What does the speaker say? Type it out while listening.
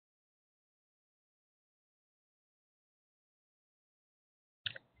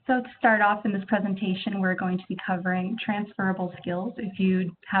So to start off in this presentation, we're going to be covering transferable skills. If you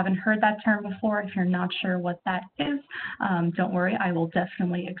haven't heard that term before, if you're not sure what that is, don't worry, I will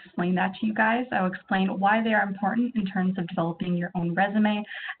definitely explain that to you guys. I'll explain why they are important in terms of developing your own resume,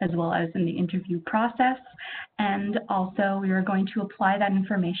 as well as in the interview process. And also, we are going to apply that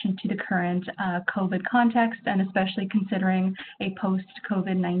information to the current COVID context, and especially considering a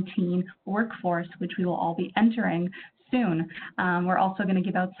post-COVID-19 workforce, which we will all be entering soon. We're also going to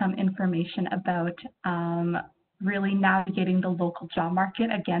give out some information about really navigating the local job market,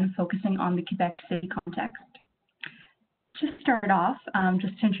 again, focusing on the Quebec City context. To start off,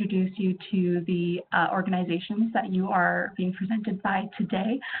 just to introduce you to the organizations that you are being presented by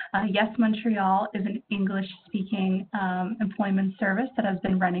today. YES Montreal is an English-speaking employment service that has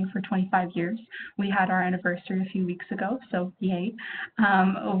been running for 25 years. We had our anniversary a few weeks ago, so yay.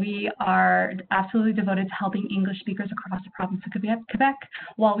 We are absolutely devoted to helping English speakers across the province of Quebec.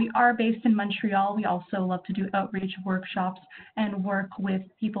 While we are based in Montreal, we also love to do outreach workshops and work with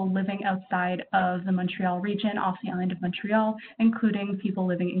people living outside of the Montreal region, off the island of Montreal, including people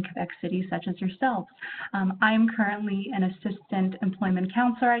living in Quebec City, such as yourselves. I am currently an assistant employment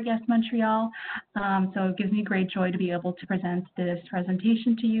counselor at YES Montreal, so it gives me great joy to be able to present this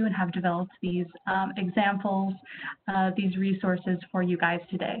presentation to you and have developed these examples, these resources for you guys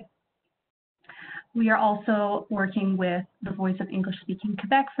today. We are also working with the Voice of English Speaking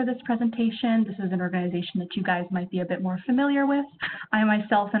Quebec for this presentation. This is an organization that you guys might be a bit more familiar with. I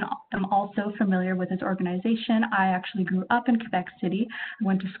myself am also familiar with this organization. I actually grew up in Quebec City. I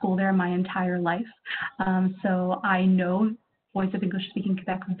went to school there my entire life. So I know Voice of English Speaking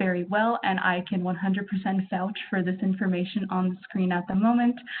Quebec very well, and I can 100% vouch for this information on the screen at the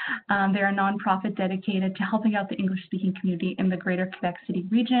moment. They're a nonprofit dedicated to helping out the English-speaking community in the greater Quebec City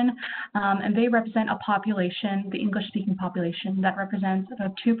region, and they represent a population, the English-speaking population, that represents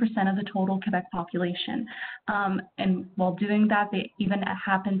about 2% of the total Quebec population. And while doing that, they even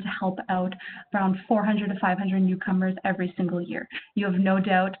happen to help out around 400 to 500 newcomers every single year. You have no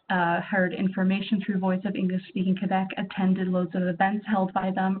doubt heard information through Voice of English Speaking Quebec, attended loads of events held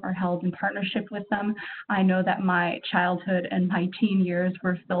by them or held in partnership with them. I know that my childhood and my teen years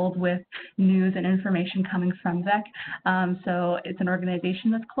were filled with news and information coming from VEC. So it's an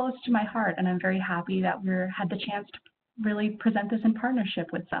organization that's close to my heart, and I'm very happy that we had the chance to really present this in partnership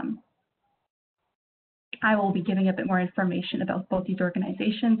with them. I will be giving a bit more information about both these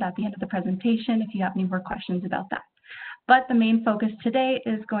organizations at the end of the presentation if you have any more questions about that. But the main focus today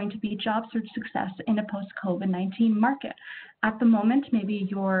is going to be job search success in a post-COVID-19 market. At the moment, maybe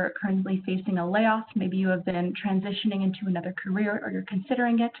you're currently facing a layoff, maybe you have been transitioning into another career, or you're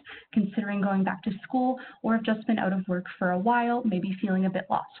considering going back to school, or have just been out of work for a while, maybe feeling a bit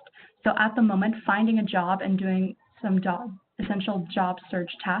lost. So at the moment, finding a job and doing some essential job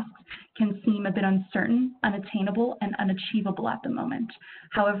search tasks can seem a bit uncertain, unattainable, and unachievable at the moment.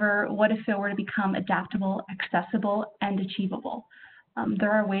 However, what if it were to become adaptable, accessible, and achievable?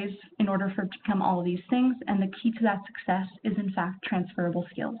 There are ways in order for it to become all of these things, and the key to that success is, in fact, transferable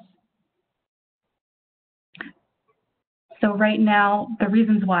skills. So right now, the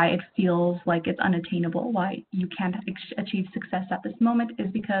reasons why it feels like it's unattainable, why you can't achieve success at this moment, is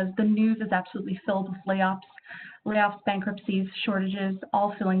because the news is absolutely filled with layoffs, bankruptcies, shortages,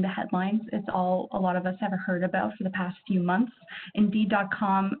 all filling the headlines. It's all a lot of us have heard about for the past few months.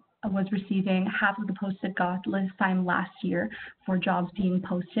 Indeed.com was receiving half of the posts it got this time last year for jobs being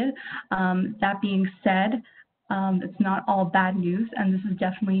posted. That being said, it's not all bad news, and this is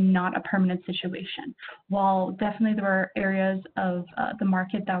definitely not a permanent situation. While definitely there were areas of the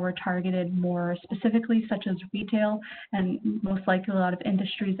market that were targeted more specifically, such as retail, and most likely a lot of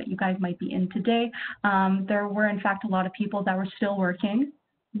industries that you guys might be in today, there were in fact a lot of people that were still working,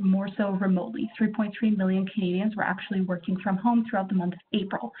 more so remotely. 3.3 million Canadians were actually working from home throughout the month of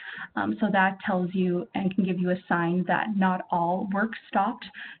April. So that tells you and can give you a sign that not all work stopped,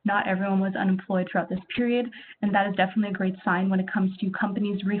 not everyone was unemployed throughout this period, and that is definitely a great sign when it comes to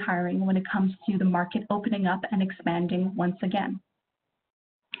companies rehiring, when it comes to the market opening up and expanding once again.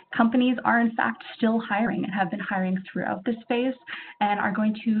 Companies are in fact still hiring and have been hiring throughout this phase and are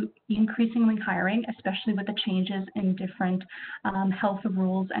going to be increasingly hiring, especially with the changes in different health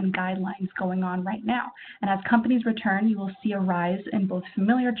rules and guidelines going on right now. And as companies return, you will see a rise in both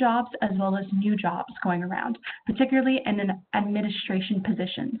familiar jobs as well as new jobs going around, particularly in administration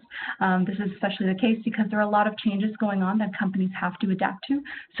positions. This is especially the case because there are a lot of changes going on that companies have to adapt to,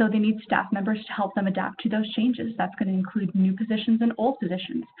 so they need staff members to help them adapt to those changes. That's going to include new positions and old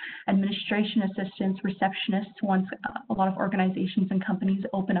positions. administration assistants, receptionists, once a lot of organizations and companies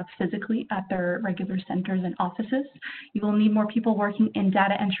open up physically at their regular centers and offices. You will need more people working in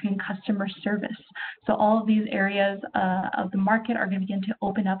data entry and customer service. So all of these areas of the market are going to begin to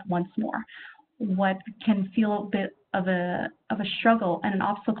open up once more. What can feel a bit of a struggle and an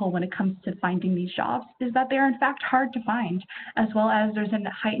obstacle when it comes to finding these jobs is that they are in fact hard to find, as well as there's a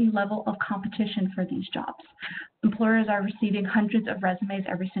heightened level of competition for these jobs. Employers are receiving hundreds of resumes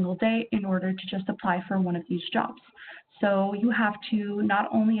every single day in order to just apply for one of these jobs. So you have to not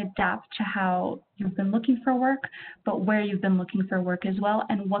only adapt to how you've been looking for work, but where you've been looking for work as well,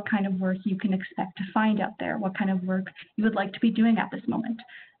 and what kind of work you can expect to find out there, what kind of work you would like to be doing at this moment.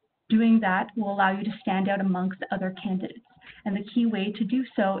 Doing that will allow you to stand out amongst the other candidates. And the key way to do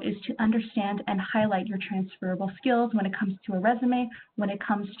so is to understand and highlight your transferable skills when it comes to a resume, when it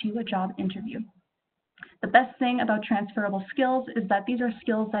comes to a job interview. The best thing about transferable skills is that these are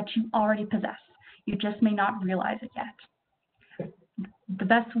skills that you already possess. You just may not realize it yet. The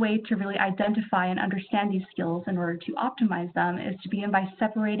best way to really identify and understand these skills in order to optimize them is to begin by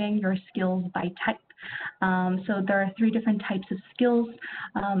separating your skills by type. So there are 3 different types of skills: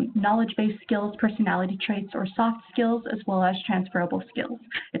 knowledge-based skills, personality traits, or soft skills, as well as transferable skills.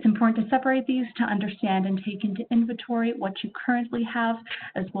 It's important to separate these to understand and take into inventory what you currently have,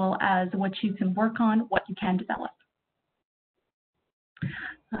 as well as what you can work on, what you can develop.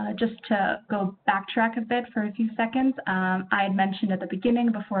 Just to go backtrack a bit for a few seconds, I had mentioned at the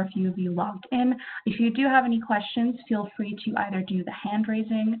beginning before a few of you logged in, if you do have any questions, feel free to either do the hand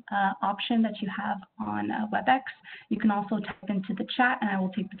raising option that you have on WebEx. You can also type into the chat and I will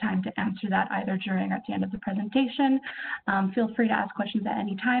take the time to answer that either during or at the end of the presentation. Feel free to ask questions at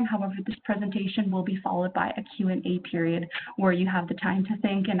any time. However, this presentation will be followed by a Q&A period where you have the time to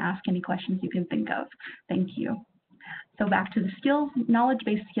think and ask any questions you can think of. Thank you. So back to the skills,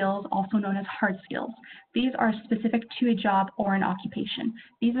 knowledge-based skills, also known as hard skills. These are specific to a job or an occupation.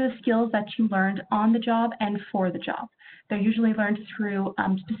 These are the skills that you learned on the job and for the job. They're usually learned through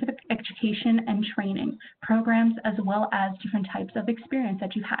specific education and training programs, as well as different types of experience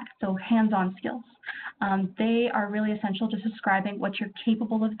that you've had, so hands-on skills. They are really essential to describing what you're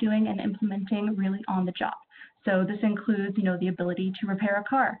capable of doing and implementing really on the job. So this includes, the ability to repair a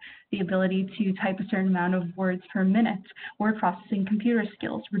car, the ability to type a certain amount of words per minute, word processing, computer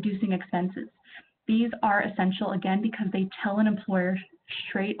skills, reducing expenses. These are essential, again, because they tell an employer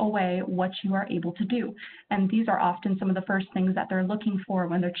straight away what you are able to do. And these are often some of the first things that they're looking for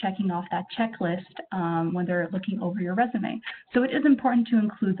when they're checking off that checklist, when they're looking over your resume. So it is important to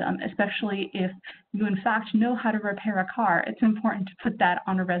include them, especially if you in fact know how to repair a car. It's important to put that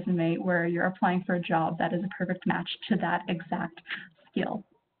on a resume where you're applying for a job that is a perfect match to that exact skill.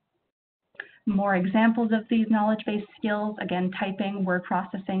 More examples of these knowledge-based skills, again, typing, word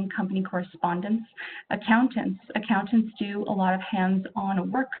processing, company correspondence. Accountants do a lot of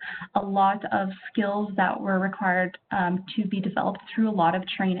hands-on work, a lot of skills that were required to be developed through a lot of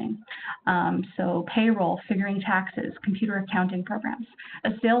training. So payroll, figuring taxes, computer accounting programs.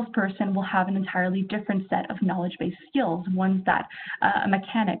 A salesperson will have an entirely different set of knowledge-based skills, ones that a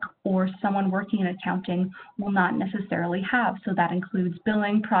mechanic or someone working in accounting will not necessarily have. So that includes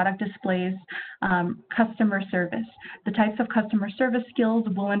billing, product displays, customer service. The types of customer service skills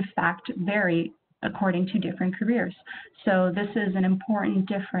will in fact vary according to different careers. So this is an important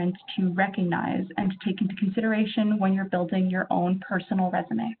difference to recognize and to take into consideration when you're building your own personal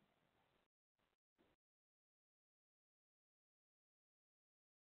resume.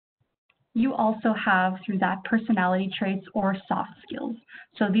 You also have, through that, personality traits or soft skills.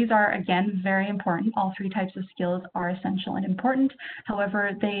 So these are, again, very important. All 3 types of skills are essential and important.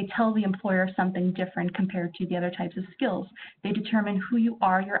 However, they tell the employer something different compared to the other types of skills. They determine who you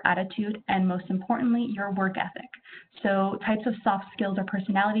are, your attitude, and most importantly, your work ethic. So types of soft skills or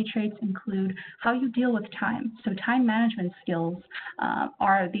personality traits include how you deal with time. So time management skills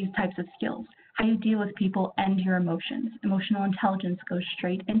are these types of skills. How you deal with people and your emotions. Emotional intelligence goes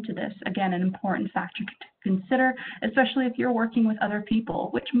straight into this. Again, an important factor to consider, especially if you're working with other people,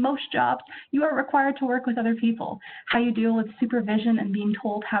 which most jobs, you are required to work with other people. How you deal with supervision and being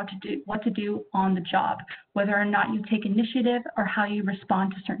told what to do on the job, whether or not you take initiative or how you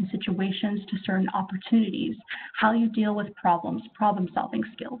respond to certain situations, to certain opportunities, how you deal with problems, problem-solving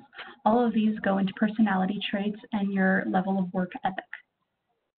skills. All of these go into personality traits and your level of work ethic.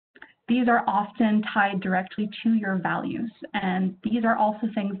 These are often tied directly to your values, and these are also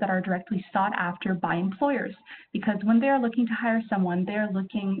things that are directly sought after by employers, because when they are looking to hire someone, they are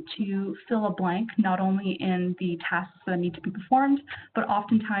looking to fill a blank, not only in the tasks that need to be performed, but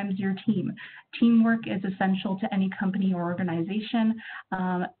oftentimes your team. Teamwork is essential to any company or organization.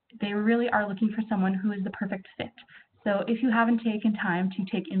 They really are looking for someone who is the perfect fit. So if you haven't taken time to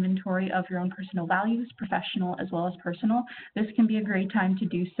take inventory of your own personal values, professional as well as personal, this can be a great time to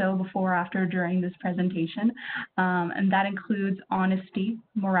do so before, after, during this presentation. And that includes honesty,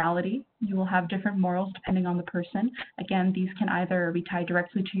 morality. You will have different morals depending on the person. Again, these can either be tied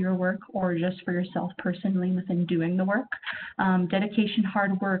directly to your work or just for yourself personally within doing the work. Dedication,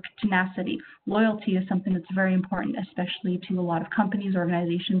 hard work, tenacity. Loyalty is something that's very important, especially to a lot of companies,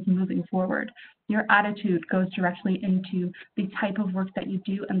 organizations moving forward. Your attitude goes directly into the type of work that you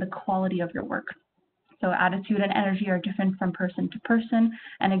do and the quality of your work. So attitude and energy are different from person to person,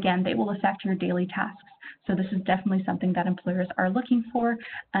 and again, they will affect your daily tasks. So this is definitely something that employers are looking for,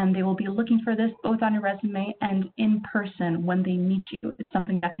 and they will be looking for this both on your resume and in person when they meet you. It's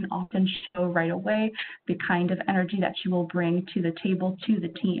something that can often show right away the kind of energy that you will bring to the table, to the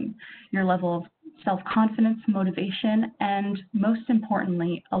team, your level of self-confidence, motivation, and most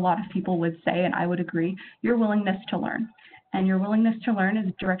importantly, a lot of people would say, and I would agree, your willingness to learn. And your willingness to learn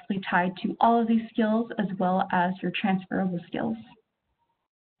is directly tied to all of these skills as well as your transferable skills.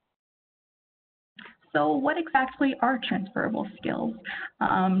 So what exactly are transferable skills?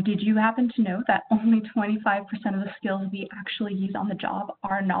 Did you happen to know that only 25% of the skills we actually use on the job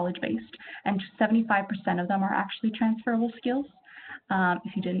are knowledge-based, and 75% of them are actually transferable skills?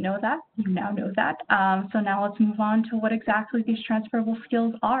 If you didn't know that, you now know that. So now let's move on to what exactly these transferable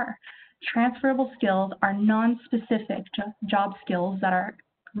skills are. Transferable skills are non-specific job skills that are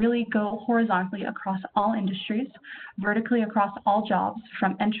really go horizontally across all industries, vertically across all jobs,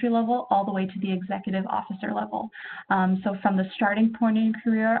 from entry level all the way to the executive officer level. So from the starting point in your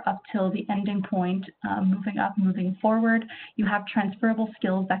career up till the ending point, moving up, moving forward, you have transferable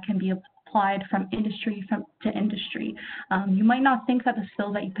skills that can be applied from industry to industry. You might not think that the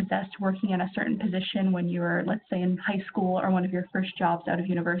skills that you possessed working in a certain position when you were, let's say, in high school or one of your first jobs out of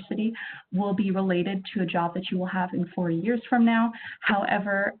university will be related to a job that you will have in 4 years from now.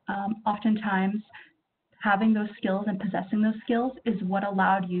 However, oftentimes, having those skills and possessing those skills is what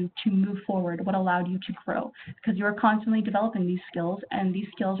allowed you to move forward, what allowed you to grow, because you are constantly developing these skills, and these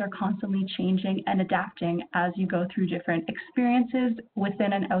skills are constantly changing and adapting as you go through different experiences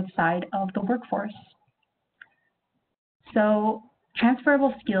within and outside of the workforce. So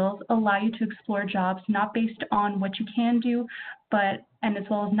transferable skills allow you to explore jobs not based on what you can do, and as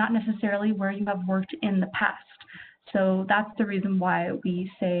well as not necessarily where you have worked in the past. So that's the reason why we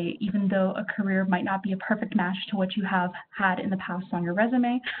say, even though a career might not be a perfect match to what you have had in the past on your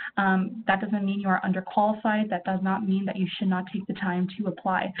resume, that doesn't mean you are underqualified. That does not mean that you should not take the time to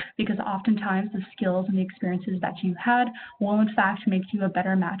apply, because oftentimes the skills and the experiences that you've had will in fact make you a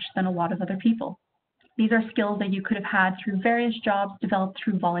better match than a lot of other people. These are skills that you could have had through various jobs developed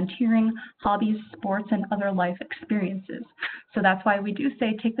through volunteering, hobbies, sports, and other life experiences. So that's why we do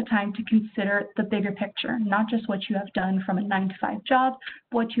say take the time to consider the bigger picture, not just what you have done from a 9-to-5 job,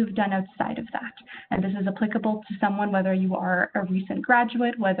 but what you've done outside of that. And this is applicable to someone, whether you are a recent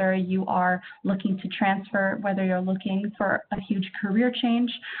graduate, whether you are looking to transfer, whether you're looking for a huge career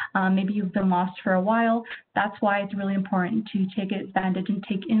change, maybe you've been lost for a while. That's why it's really important to take advantage and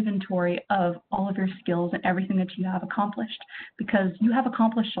take inventory of all of your skills and everything that you have accomplished, because you have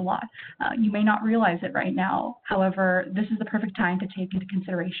accomplished a lot. You may not realize it right now. However, this is the perfect time to take into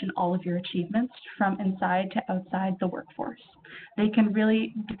consideration all of your achievements from inside to outside the workforce. They can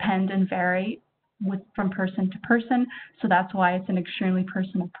really depend and vary from person to person, so that's why it's an extremely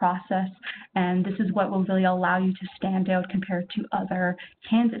personal process, and this is what will really allow you to stand out compared to other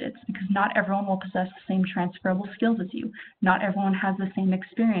candidates, because not everyone will possess the same transferable skills as you. Not everyone has the same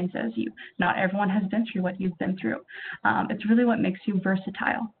experience as you. Not everyone has been through what you've been through. It's really what makes you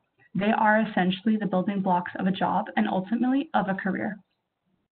versatile. They are essentially the building blocks of a job and ultimately of a career.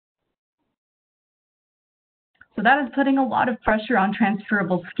 So that is putting a lot of pressure on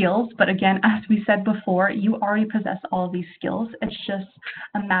transferable skills. But again, as we said before, you already possess all of these skills. It's just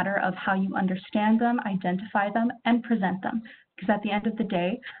a matter of how you understand them, identify them, and present them. Because at the end of the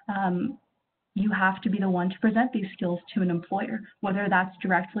day, you have to be the one to present these skills to an employer, whether that's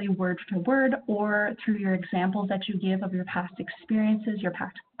directly word for word or through your examples that you give of your past experiences, your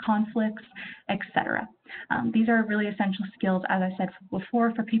past conflicts, etc. These are really essential skills, as I said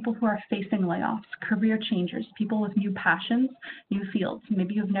before, for people who are facing layoffs, career changers, people with new passions, new fields.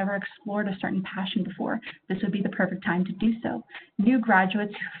 Maybe you've never explored a certain passion before. This would be the perfect time to do so. New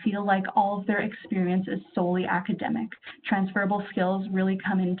graduates who feel like all of their experience is solely academic. Transferable skills really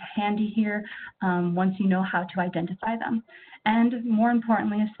come into handy here once you know how to identify them. And more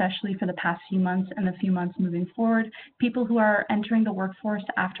importantly, especially for the past few months and the few months moving forward, people who are entering the workforce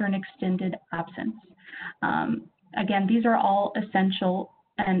after an extended absence. Again, these are all essential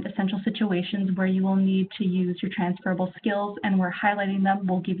situations where you will need to use your transferable skills, and where highlighting them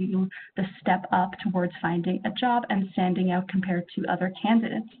will give you the step up towards finding a job and standing out compared to other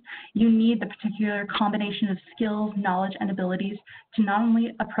candidates. You need the particular combination of skills, knowledge, and abilities to not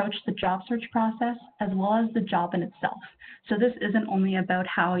only approach the job search process as well as the job in itself. So this isn't only about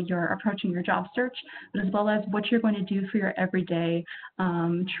how you're approaching your job search, but as well as what you're going to do for your everyday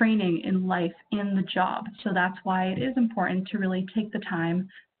training in life, in the job. So that's why it is important to really take the time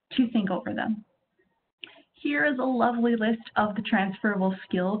to think over them. Here is a lovely list of the transferable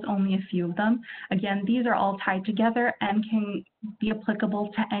skills, only a few of them. Again, these are all tied together and can be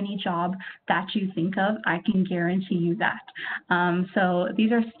applicable to any job that you think of. I can guarantee you that. So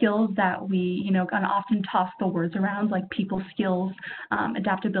these are skills that we, kind of often toss the words around, like people skills,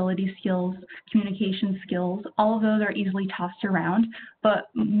 adaptability skills, communication skills. All of those are easily tossed around, but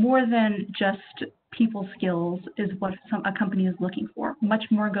more than just people skills is what a company is looking for. Much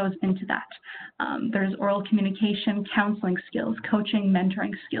more goes into that. There's oral communication, counseling skills, coaching,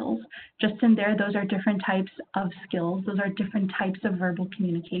 mentoring skills. Just in there, those are different types of skills. Those are different types of verbal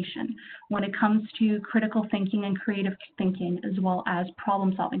communication. When it comes to critical thinking and creative thinking, as well as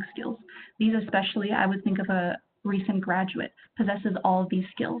problem-solving skills, these especially, I would think of a recent graduate possesses all of these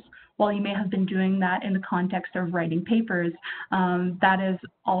skills. While you may have been doing that in the context of writing papers, that is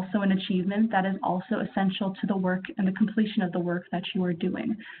also an achievement that is also essential to the work and the completion of the work that you are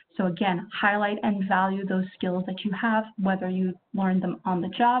doing. So again, highlight and value those skills that you have, whether you learned them on the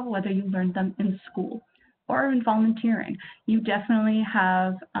job, whether you learned them in school or in volunteering. You definitely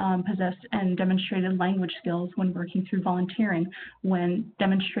have possessed and demonstrated language skills when working through volunteering, when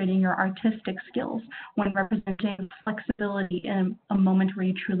demonstrating your artistic skills, when representing flexibility in a moment where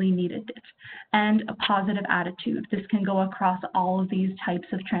you truly needed it, and a positive attitude. This can go across all of these types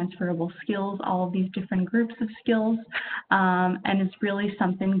of transferable skills, all of these different groups of skills, and it's really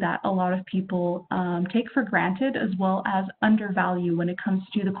something that a lot of people take for granted, as well as undervalue when it comes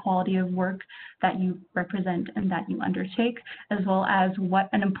to the quality of work that you represent and that you undertake, as well as what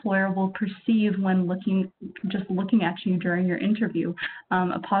an employer will perceive when just looking at you during your interview.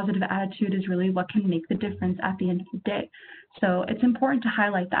 A positive attitude is really what can make the difference at the end of the day. So it's important to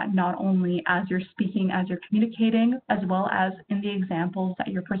highlight that not only as you're speaking, as you're communicating, as well as in the examples that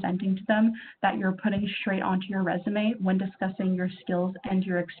you're presenting to them, that you're putting straight onto your resume when discussing your skills and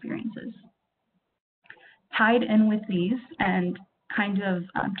your experiences. Tied in with these, and kind of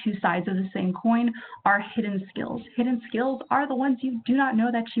two sides of the same coin, are hidden skills. Hidden skills are the ones you do not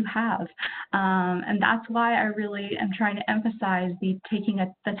know that you have. And that's why I really am trying to emphasize taking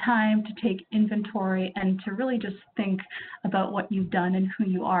the time to take inventory and to really just think about what you've done and who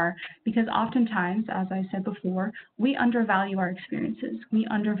you are. Because oftentimes, as I said before, we undervalue our experiences. We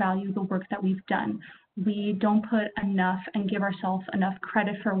undervalue the work that we've done. We don't put enough and give ourselves enough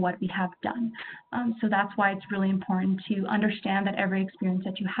credit for what we have done. So that's why it's really important to understand that every experience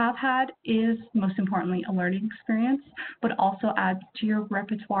that you have had is, most importantly, a learning experience, but also adds to your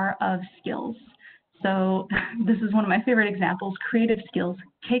repertoire of skills. So this is one of my favorite examples: creative skills,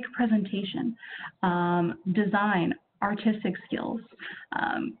 cake presentation, design, artistic skills.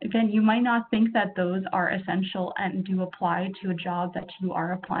 Again, you might not think that those are essential and do apply to a job that you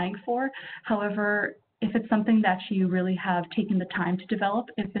are applying for. However, if it's something that you really have taken the time to develop,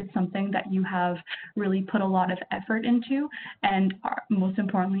 if it's something that you have really put a lot of effort into and most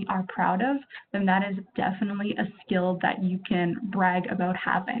importantly are proud of, then that is definitely a skill that you can brag about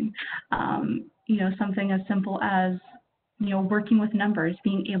having. Something as simple as working with numbers,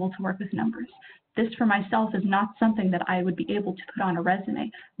 being able to work with numbers. This for myself is not something that I would be able to put on a resume.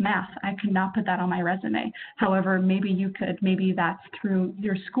 Math, I could not put that on my resume. However, maybe you could. Maybe that's through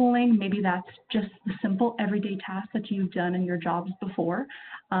your schooling. Maybe that's just the simple everyday tasks that you've done in your jobs before.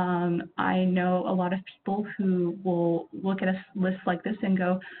 I know a lot of people who will look at a list like this and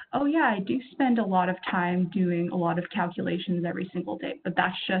go, oh yeah, I do spend a lot of time doing a lot of calculations every single day, but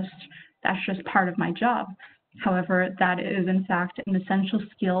that's just part of my job. However, that is in fact an essential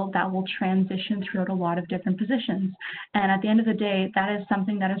skill that will transition throughout a lot of different positions. And at the end of the day, that is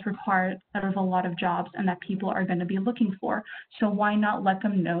something that is required out of a lot of jobs and that people are going to be looking for. So why not let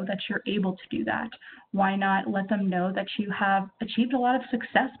them know that you're able to do that? Why not let them know that you have achieved a lot of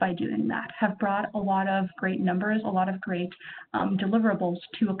success by doing that, have brought a lot of great numbers, a lot of great deliverables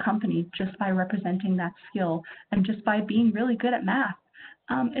to a company just by representing that skill and just by being really good at math.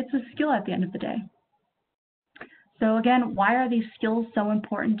 It's a skill at the end of the day. So again, why are these skills so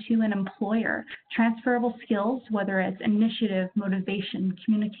important to an employer? Transferable skills, whether it's initiative, motivation,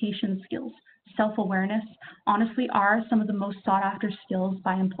 communication skills, self-awareness, honestly are some of the most sought after skills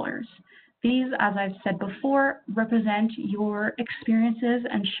by employers. These, as I've said before, represent your experiences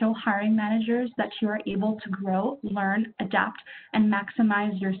and show hiring managers that you are able to grow, learn, adapt, and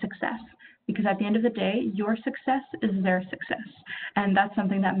maximize your success. Because at the end of the day, your success is their success. And that's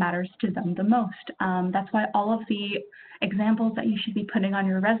something that matters to them the most. That's why all of the examples that you should be putting on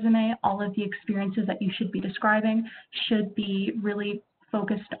your resume, all of the experiences that you should be describing should be really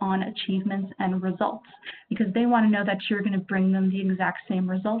focused on achievements and results, because they want to know that you're going to bring them the exact same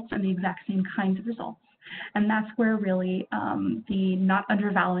results and the exact same kinds of results. And that's where really the not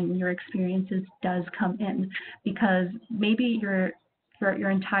undervaluing your experiences does come in, because maybe throughout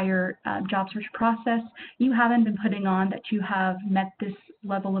your entire job search process, you haven't been putting on that you have met this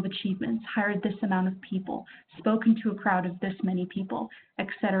level of achievements, hired this amount of people, spoken to a crowd of this many people, et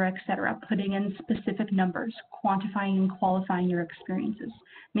cetera, putting in specific numbers, quantifying and qualifying your experiences.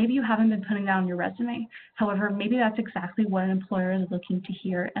 Maybe you haven't been putting that on your resume. However, maybe that's exactly what an employer is looking to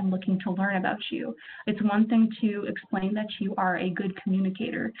hear and looking to learn about you. It's one thing to explain that you are a good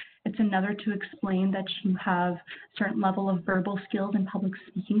communicator. It's another to explain that you have a certain level of verbal skills and public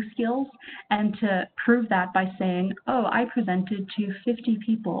speaking skills, and to prove that by saying, oh, I presented to 50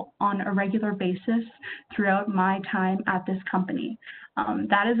 people on a regular basis throughout my time at this company.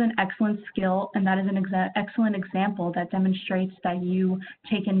 That is an excellent skill, and that is an excellent example that demonstrates that you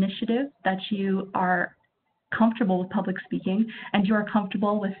take initiative, that you are comfortable with public speaking, and you are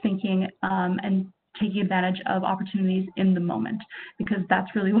comfortable with thinking and taking advantage of opportunities in the moment, because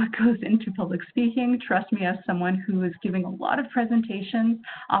that's really what goes into public speaking. Trust me, as someone who is giving a lot of presentations,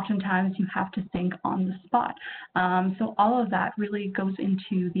 oftentimes you have to think on the spot. So all of that really goes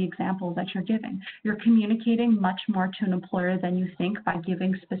into the example that you're giving. You're communicating much more to an employer than you think by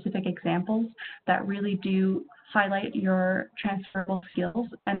giving specific examples that really do highlight your transferable skills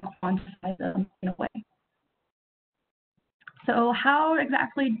and quantify them in a way. So how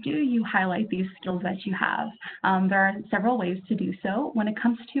exactly do you highlight these skills that you have? There are several ways to do so. When it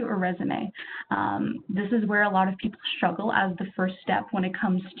comes to a resume, this is where a lot of people struggle as the first step when it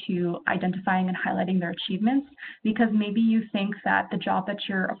comes to identifying and highlighting their achievements, because maybe you think that the job that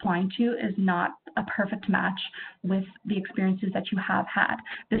you're applying to is not a perfect match with the experiences that you have had.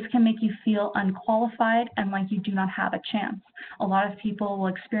 This can make you feel unqualified and like you do not have a chance. A lot of people will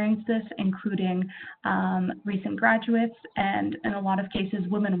experience this, including recent graduates, and in a lot of cases,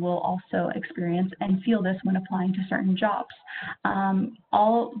 women will also experience and feel this when applying to certain jobs.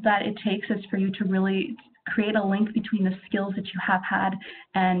 All that it takes is for you to really create a link between the skills that you have had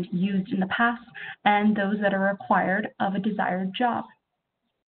and used in the past and those that are required of a desired job.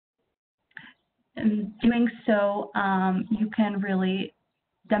 In doing so, you can really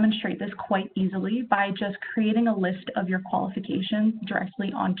demonstrate this quite easily by just creating a list of your qualifications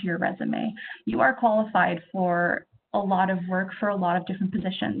directly onto your resume. You are qualified for a lot of work for a lot of different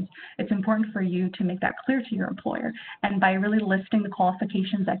positions. It's important for you to make that clear to your employer. And by really listing the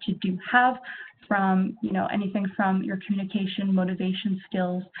qualifications that you do have, from anything from your communication, motivation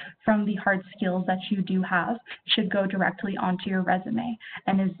skills, from the hard skills that you do have, should go directly onto your resume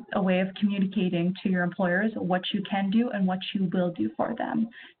and is a way of communicating to your employers what you can do and what you will do for them.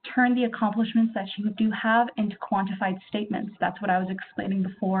 Turn the accomplishments that you do have into quantified statements. That's what I was explaining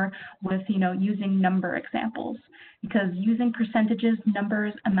before with using number examples, because using percentages,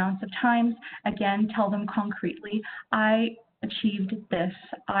 numbers, amounts of times, again, tell them concretely, I achieved this,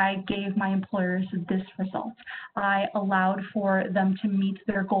 I gave my employers this result, I allowed for them to meet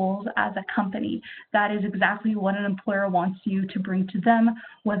their goals as a company. That is exactly what an employer wants you to bring to them,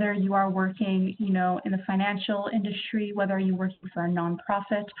 whether you are working, in the financial industry, whether you're working for a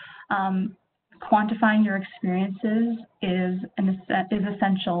nonprofit. Quantifying your experiences is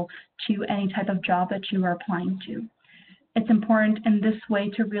essential to any type of job that you are applying to. It's important in this way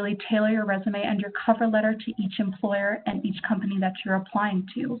to really tailor your resume and your cover letter to each employer and each company that you're applying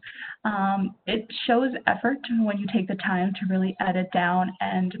to. It shows effort when you take the time to really edit down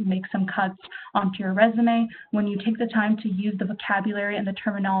and make some cuts onto your resume, when you take the time to use the vocabulary and the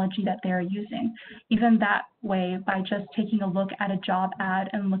terminology that they're using. Even that way, by just taking a look at a job ad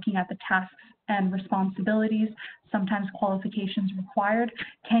and looking at the tasks and responsibilities, sometimes qualifications required,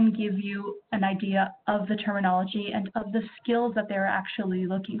 can give you an idea of the terminology and of the skills that they're actually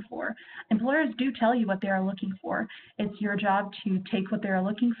looking for. Employers do tell you what they are looking for. It's your job to take what they're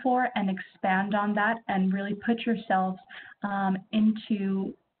looking for and expand on that and really put yourself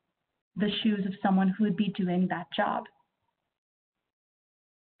into the shoes of someone who would be doing that job.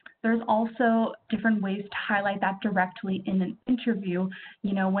 There's also different ways to highlight that directly in an interview.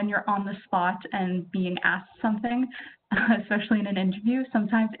 You know, when you're on the spot and being asked something, especially in an interview,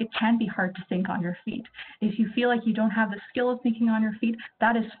 sometimes it can be hard to think on your feet. If you feel like you don't have the skill of thinking on your feet,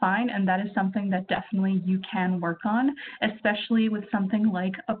 that is fine, and that is something that definitely you can work on, especially with something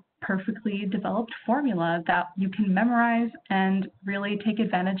like a perfectly developed formula that you can memorize and really take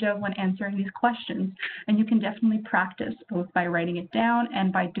advantage of when answering these questions. And you can definitely practice both by writing it down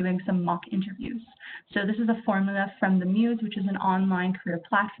and by doing some mock interviews. So this is a formula from the Muse, which is an online career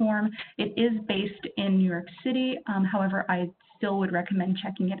platform. It is based in New York City. However, I still would recommend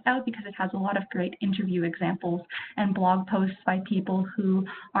checking it out because it has a lot of great interview examples and blog posts by people who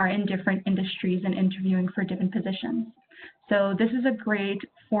are in different industries and interviewing for different positions. So this is a great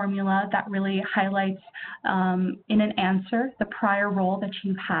formula that really highlights in an answer the prior role that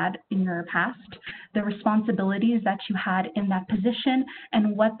you had in your past, the responsibilities that you had in that position,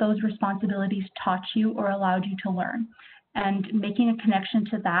 and what those responsibilities taught you or allowed you to learn. And making a connection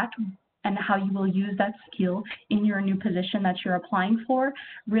to that and how you will use that skill in your new position that you're applying for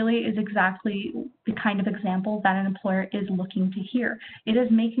really is exactly the kind of example that an employer is looking to hear. It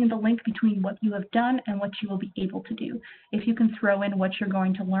is making the link between what you have done and what you will be able to do. If you can throw in what you're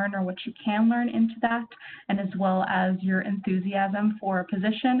going to learn or what you can learn into that, and as well as your enthusiasm for a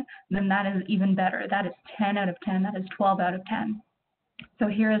position, then that is even better. That is 10 out of 10. That is 12 out of 10. So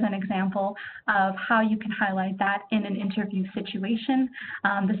here is an example of how you can highlight that in an interview situation.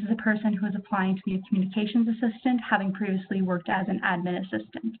 This is a person who is applying to be a communications assistant, having previously worked as an admin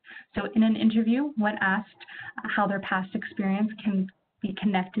assistant. So in an interview, when asked how their past experience can be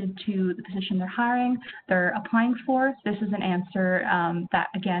connected to the position they're applying for, this is an answer that,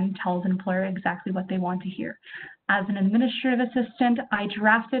 again, tells an employer exactly what they want to hear. As an administrative assistant, I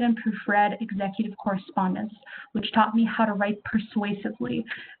drafted and proofread executive correspondence, which taught me how to write persuasively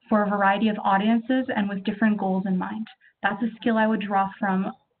for a variety of audiences and with different goals in mind. That's a skill I would draw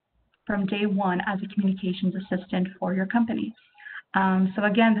from day one as a communications assistant for your company. So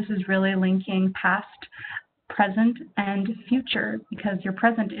again, this is really linking past, present, and future, because your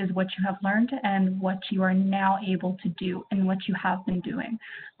present is what you have learned and what you are now able to do and what you have been doing.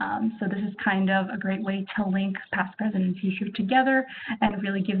 So this is kind of a great way to link past, present, and future together and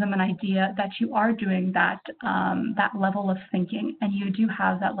really give them an idea that you are doing that, that level of thinking and you do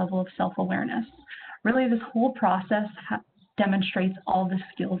have that level of self-awareness. Really, this whole process demonstrates all the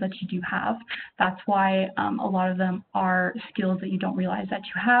skills that you do have. That's why a lot of them are skills that you don't realize that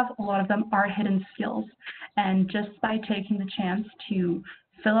you have. A lot of them are hidden skills. And just by taking the chance to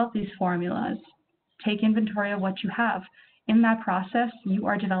fill out these formulas, take inventory of what you have, in that process, you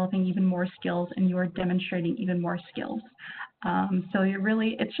are developing even more skills and you are demonstrating even more skills. So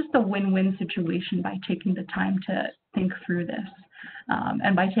it's just a win-win situation by taking the time to think through this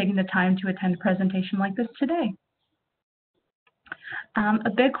and by taking the time to attend a presentation like this today. A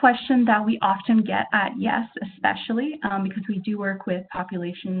big question that we often get at YES, especially because we do work with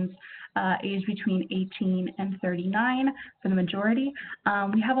populations aged between 18 and 39 for the majority.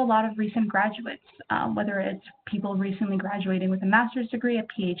 We have a lot of recent graduates, whether it's people recently graduating with a master's degree, a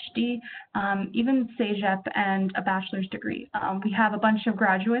PhD, even CEGEP and a bachelor's degree. We have a bunch of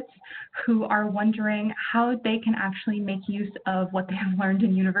graduates who are wondering how they can actually make use of what they have learned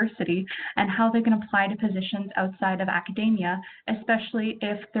in university and how they can apply to positions outside of academia, especially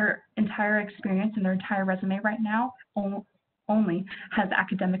if their entire experience and their entire resume right now only has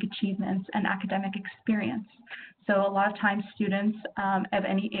academic achievements and academic experience. So a lot of times students of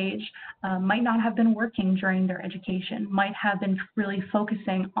any age might not have been working during their education, might have been really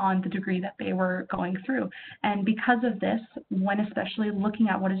focusing on the degree that they were going through. And because of this, when especially looking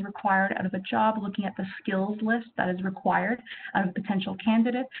at what is required out of a job, looking at the skills list that is required out of a potential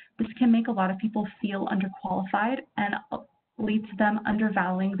candidate, this can make a lot of people feel underqualified and lead to them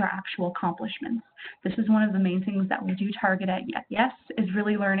undervaluing their actual accomplishments. This is one of the main things that we do target at YES, is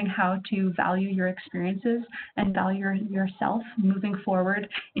really learning how to value your experiences and value yourself moving forward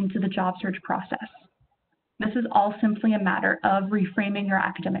into the job search process. This is all simply a matter of reframing your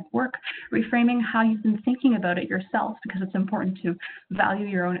academic work, reframing how you've been thinking about it yourself, because it's important to value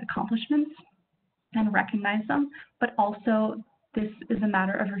your own accomplishments and recognize them, but also this is a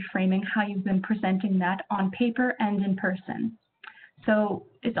matter of reframing how you've been presenting that on paper and in person. So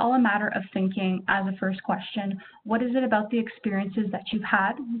it's all a matter of thinking, as a first question, what is it about the experiences that you've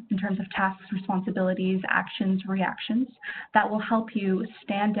had in terms of tasks, responsibilities, actions, reactions that will help you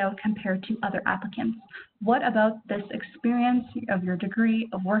stand out compared to other applicants? What about this experience of your degree,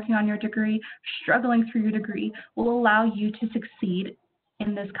 of working on your degree, struggling through your degree, will allow you to succeed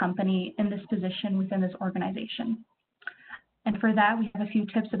in this company, in this position, within this organization? And for that, we have a few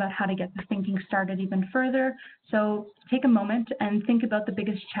tips about how to get the thinking started even further. So take a moment and think about the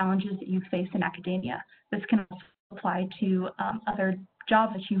biggest challenges that you face in academia. This can also apply to other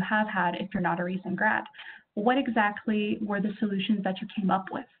jobs that you have had if you're not a recent grad. What exactly were the solutions that you came up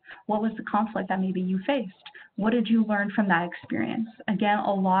with? What was the conflict that maybe you faced? What did you learn from that experience? Again,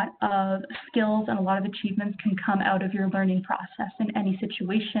 a lot of skills and a lot of achievements can come out of your learning process in any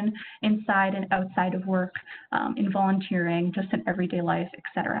situation, inside and outside of work, in volunteering, just in everyday life,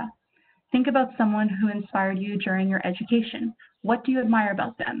 etc. Think about someone who inspired you during your education. What do you admire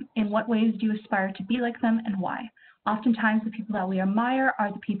about them? In what ways do you aspire to be like them, and why? Oftentimes, the people that we admire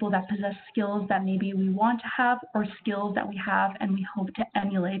are the people that possess skills that maybe we want to have, or skills that we have and we hope to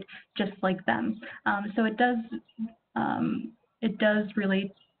emulate just like them. So it does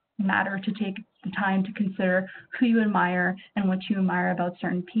really matter to take the time to consider who you admire and what you admire about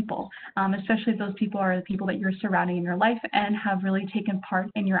certain people, especially if those people are the people that you're surrounding in your life and have really taken part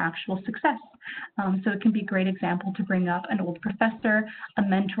in your actual success. So it can be a great example to bring up an old professor, a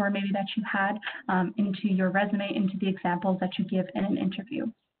mentor maybe that you had, into your resume, into the examples that you give in an interview.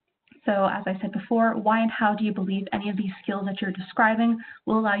 So as I said before, why and how do you believe any of these skills that you're describing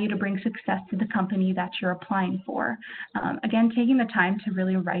will allow you to bring success to the company that you're applying for? Again, taking the time to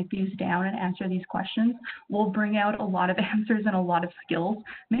really write these down and answer these questions will bring out a lot of answers and a lot of skills,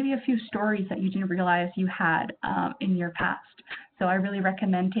 maybe a few stories that you didn't realize you had in your past. So I really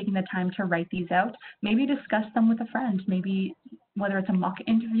recommend taking the time to write these out, maybe discuss them with a friend, maybe whether it's a mock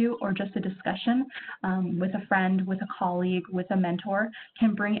interview or just a discussion with a friend, with a colleague, with a mentor,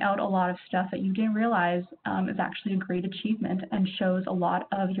 can bring out a lot of stuff that you didn't realize is actually a great achievement and shows a lot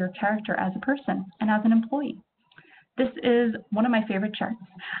of your character as a person and as an employee. This is one of my favorite charts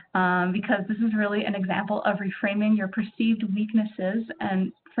because this is really an example of reframing your perceived weaknesses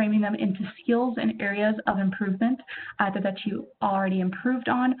and framing them into skills and areas of improvement, either that you already improved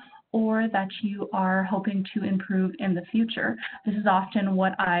on or that you are hoping to improve in the future. This is often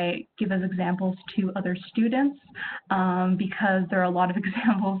what I give as examples to other students because there are a lot of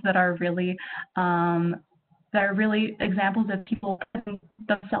examples that are really examples of people putting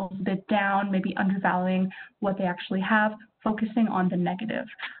themselves a bit down, maybe undervaluing what they actually have, focusing on the negative.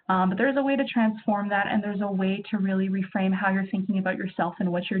 But there's a way to transform that, and there's a way to really reframe how you're thinking about yourself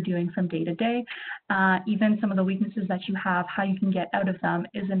and what you're doing from day to day. Even some of the weaknesses that you have, how you can get out of them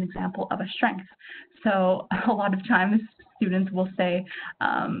is an example of a strength. So a lot of times students will say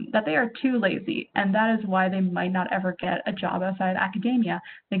that they are too lazy, and that is why they might not ever get a job outside academia.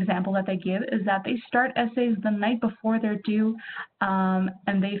 The example that they give is that they start essays the night before they're due,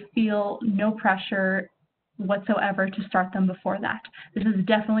 and they feel no pressure whatsoever to start them before that. This is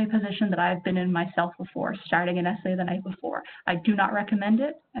definitely a position that I've been in myself before, starting an essay the night before. I do not recommend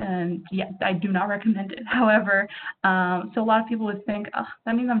it, and yes, I do not recommend it. However, so a lot of people would think, oh,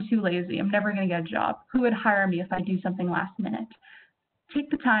 that means I'm too lazy. I'm never going to get a job. Who would hire me if I do something last minute?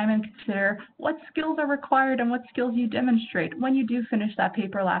 Take the time and consider what skills are required and what skills you demonstrate when you do finish that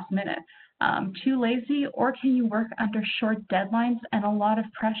paper last minute. Too lazy, or can you work under short deadlines and a lot of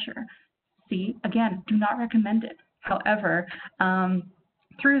pressure? See, again, do not recommend it. However,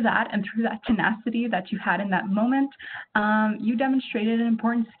 through that and through that tenacity that you had in that moment, you demonstrated an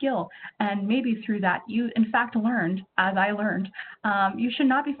important skill. And maybe through that, you in fact learned, as I learned, you should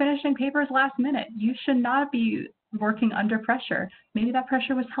not be finishing papers last minute. You should not be working under pressure. Maybe that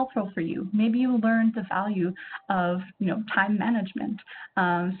pressure was helpful for you. Maybe you learned the value of, time management.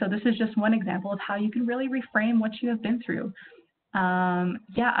 So this is just one example of how you can really reframe what you have been through. A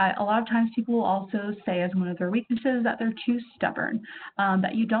lot of times people will also say as one of their weaknesses that they're too stubborn,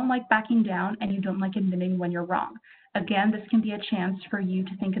 that you don't like backing down and you don't like admitting when you're wrong. Again, this can be a chance for you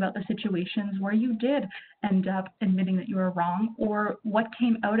to think about the situations where you did end up admitting that you were wrong, or what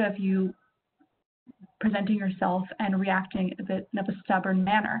came out of you presenting yourself and reacting a bit of a stubborn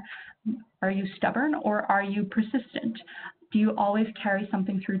manner. Are you stubborn or are you persistent? Do you always carry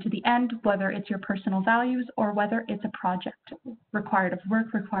something through to the end, whether it's your personal values or whether it's a project required of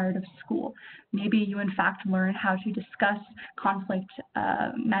work, required of school? Maybe you in fact learn how to discuss conflict,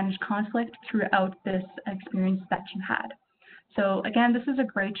 manage conflict throughout this experience that you had. So again, this is a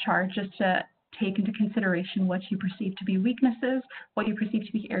great chart just to take into consideration what you perceive to be weaknesses, what you perceive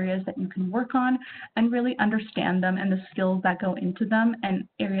to be areas that you can work on, and really understand them and the skills that go into them and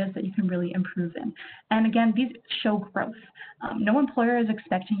areas that you can really improve in. And again, these show growth. No employer is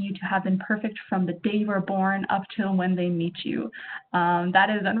expecting you to have been perfect from the day you were born up till when they meet you. That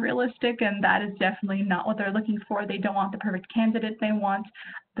is unrealistic, and that is definitely not what they're looking for. They don't want the perfect candidate. They want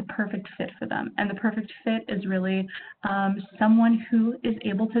the perfect fit for them. And the perfect fit is really someone who is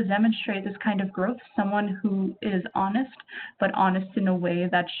able to demonstrate this kind of growth, someone who is honest, but honest in a way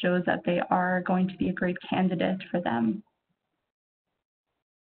that shows that they are going to be a great candidate for them.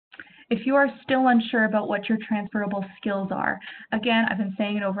 If you are still unsure about what your transferable skills are, again, I've been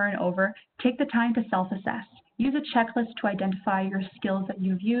saying it over and over, take the time to self-assess. Use a checklist to identify your skills that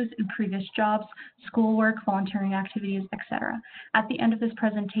you've used in previous jobs, schoolwork, volunteering activities, etc. At the end of this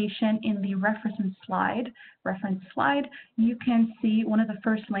presentation, in the reference slide, you can see one of the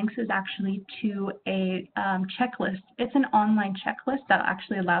first links is actually to a checklist. It's an online checklist that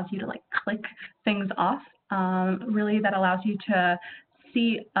actually allows you to click things off, really that allows you to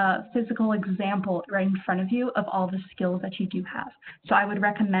see a physical example right in front of you of all the skills that you do have. So I would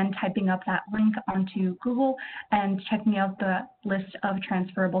recommend typing up that link onto Google and checking out the list of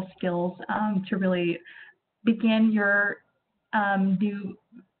transferable skills to really begin your new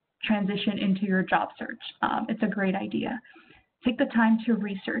transition into your job search. It's a great idea. Take the time to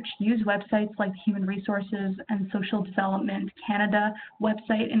research. Use websites like Human Resources and Social Development Canada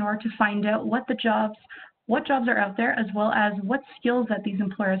website in order to find out what jobs are out there, as well as what skills that these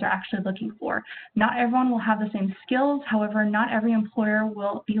employers are actually looking for. Not everyone will have the same skills. However, not every employer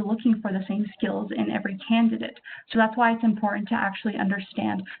will be looking for the same skills in every candidate. So that's why it's important to actually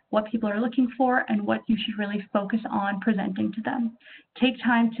understand what people are looking for and what you should really focus on presenting to them. Take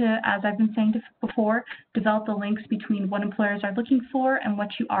time to, as I've been saying before, develop the links between what employers are looking for and what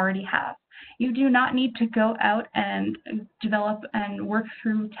you already have. You do not need to go out and develop and work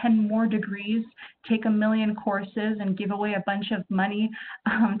through 10 more degrees, take 1 million courses, and give away a bunch of money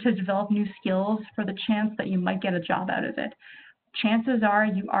to develop new skills for the chance that you might get a job out of it. Chances are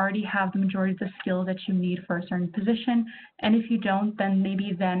you already have the majority of the skills that you need for a certain position, and if you don't, then maybe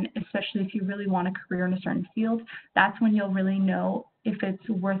especially if you really want a career in a certain field, that's when you'll really know if it's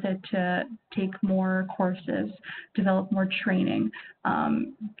worth it to take more courses, develop more training,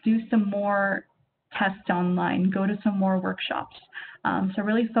 do some more tests online, go to some more workshops. So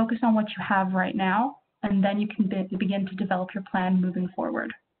really focus on what you have right now, and then you can begin to develop your plan moving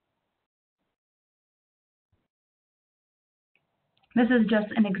forward. This is just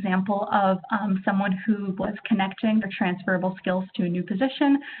an example of someone who was connecting their transferable skills to a new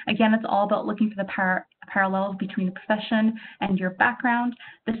position. Again, it's all about looking for the parallels between the profession and your background.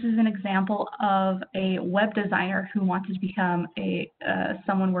 This is an example of a web designer who wanted to become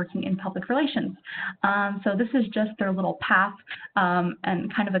someone working in public relations. So this is just their little path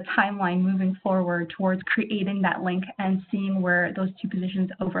and kind of a timeline moving forward towards creating that link and seeing where those two positions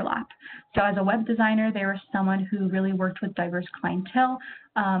overlap. So as a web designer, they were someone who really worked with diverse clientele,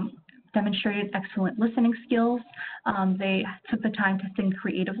 demonstrated excellent listening skills. They took the time to think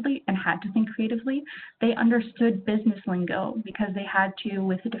creatively and had to think creatively. They understood business lingo because they had to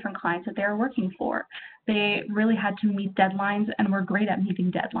with the different clients that they were working for. They really had to meet deadlines and were great at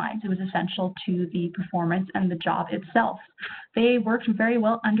meeting deadlines. It was essential to the performance and the job itself. They worked very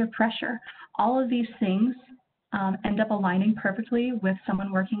well under pressure. All of these things end up aligning perfectly with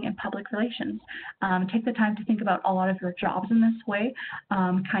someone working in public relations. Take the time to think about a lot of your jobs in this way,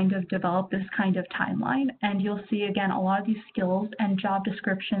 kind of develop this kind of timeline, and you'll see again a lot of these skills and job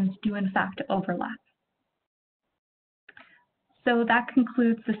descriptions do in fact overlap. So that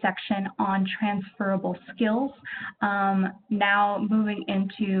concludes the section on transferable skills. Now moving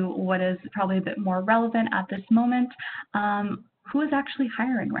into what is probably a bit more relevant at this moment, who is actually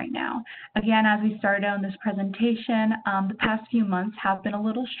hiring right now? Again, as we started on this presentation, the past few months have been a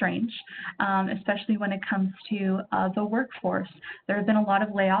little strange, especially when it comes to the workforce. There have been a lot of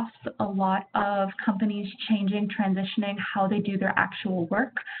layoffs, a lot of companies changing, transitioning how they do their actual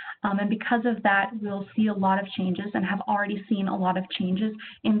work. And because of that, we'll see a lot of changes and have already seen a lot of changes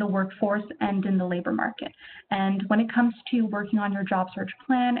in the workforce and in the labor market. And when it comes to working on your job search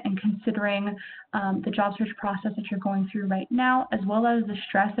plan and considering the job search process that you're going through right now, as well as the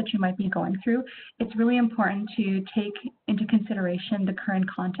stress that you might be going through, it's really important to take into consideration the current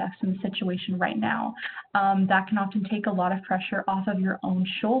context and the situation right now. That can often take a lot of pressure off of your own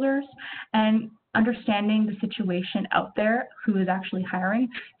shoulders, and understanding the situation out there, who is actually hiring,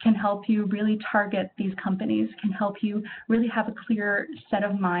 can help you really target these companies, can help you really have a clear set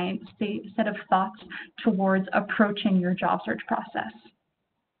of mind, set of thoughts towards approaching your job search process.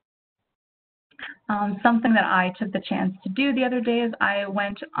 Something that I took the chance to do the other day is I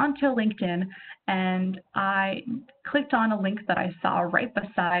went onto LinkedIn and I clicked on a link that I saw right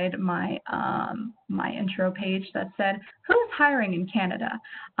beside my my intro page that said, "Who's hiring in Canada?"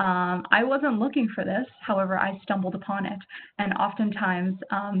 I wasn't looking for this, however, I stumbled upon it. And oftentimes,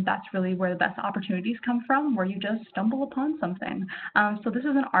 that's really where the best opportunities come from, where you just stumble upon something. So this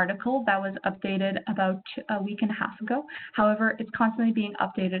is an article that was updated about a week and a half ago. However, it's constantly being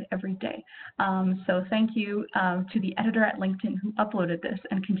updated every day. So thank you to the editor at LinkedIn who uploaded this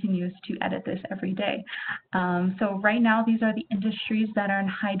and continues to edit this every day. So right now, these are the industries that are in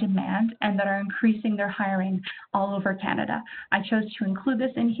high demand and that are increasing their hiring all over Canada. I chose to include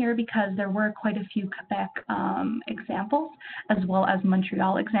this in here because there were quite a few Quebec examples, as well as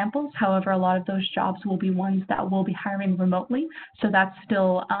Montreal examples. However, a lot of those jobs will be ones that will be hiring remotely, so that's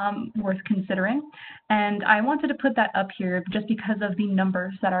still worth considering. And I wanted to put that up here just because of the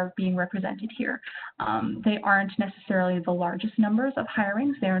numbers that are being represented here. They aren't necessarily the largest numbers of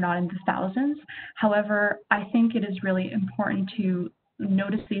hirings. They are not in the thousands. However, I think it is really important to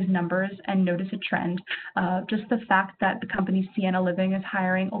notice these numbers and notice a trend. Just the fact that the company Sienna Living is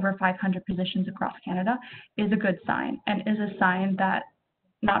hiring over 500 positions across Canada is a good sign, and is a sign that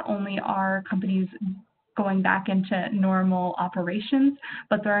not only are companies going back into normal operations,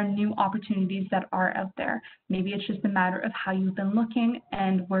 but there are new opportunities that are out there. Maybe it's just a matter of how you've been looking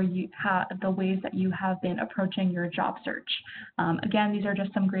and where you have the ways that you have been approaching your job search. Again, these are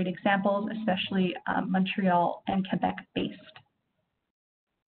just some great examples, especially Montreal and Quebec based.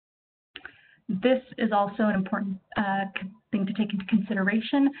 This is also an important thing to take into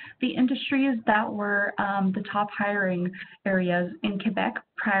consideration. The industries that were the top hiring areas in Quebec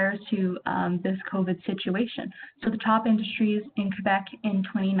prior to this COVID situation. So the top industries in Quebec in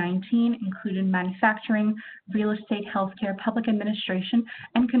 2019 included manufacturing, real estate, healthcare, public administration,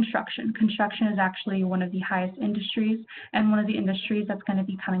 and construction. Construction is actually one of the highest industries and one of the industries that's going to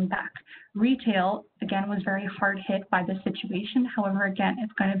be coming back. Retail, again, was very hard hit by this situation. However, again,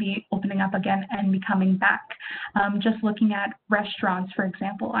 it's going to be opening up again and becoming back. Just looking at restaurants, for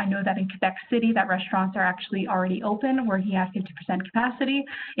example, I know that in Quebec City, that restaurants are actually already open, where he has 50% capacity.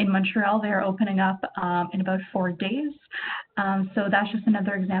 In Montreal, they're opening up in about 4 days. So that's just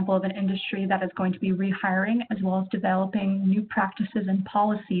another example of an industry that is going to be rehiring, as well as developing new practices and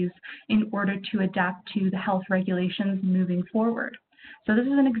policies in order to adapt to the health regulations moving forward. So this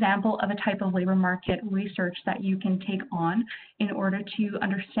is an example of a type of labor market research that you can take on in order to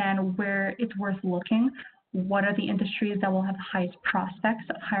understand where it's worth looking, what are the industries that will have the highest prospects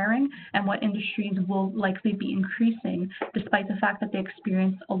of hiring, and what industries will likely be increasing despite the fact that they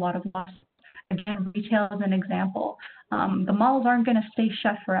experience a lot of loss. Again, retail is an example. The malls aren't going to stay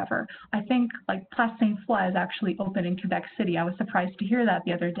shut forever. I think like Place Sainte-Foy is actually open in Quebec City. I was surprised to hear that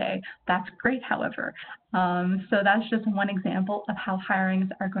the other day. That's great, however. So that's just one example of how hirings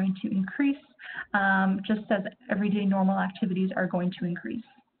are going to increase, just as everyday normal activities are going to increase.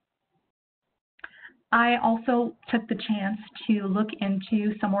 I also took the chance to look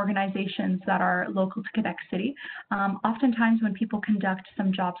into some organizations that are local to Quebec City. Oftentimes when people conduct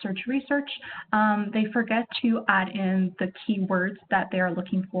some job search research, they forget to add in the keywords that they are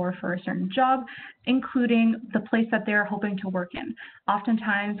looking for a certain job, including the place that they're hoping to work in.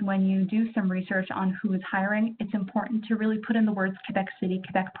 Oftentimes when you do some research on who is hiring, it's important to really put in the words Quebec City,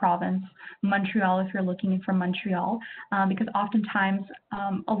 Quebec Province, Montreal if you're looking from Montreal, because oftentimes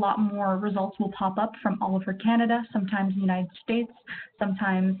a lot more results will pop up from all over Canada, sometimes the United States,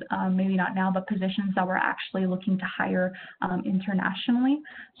 sometimes maybe not now, but positions that we're actually looking to hire internationally.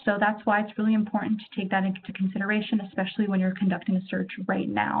 So that's why it's really important to take that into consideration, especially when you're conducting a search right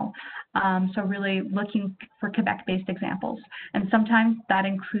now. So really looking for Quebec-based examples. And sometimes that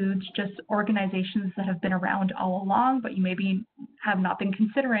includes just organizations that have been around all along, but you maybe have not been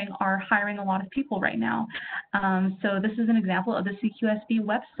considering are hiring a lot of people right now. So this is an example of the CQSB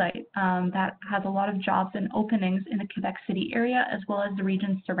website that has a lot of jobs and openings in the Quebec City area as well as the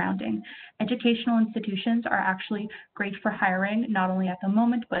regions surrounding. Educational institutions are actually great for hiring, not only at the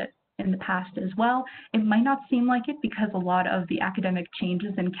moment, but in the past as well. It might not seem like it because a lot of the academic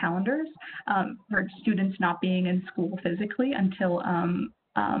changes in calendars for students not being in school physically until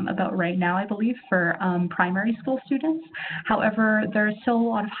about right now, I believe, for primary school students. However, there's still a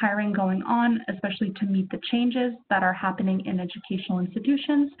lot of hiring going on, especially to meet the changes that are happening in educational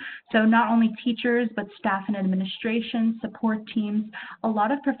institutions. So not only teachers, but staff and administration, support teams, a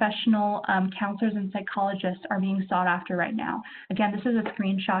lot of professional counselors and psychologists are being sought after right now. Again, this is a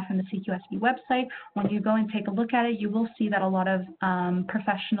screenshot from the CQSB website. When you go and take a look at it, you will see that a lot of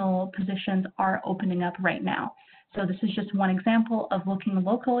professional positions are opening up right now. So this is just one example of looking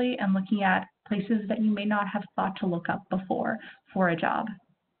locally and looking at places that you may not have thought to look up before for a job.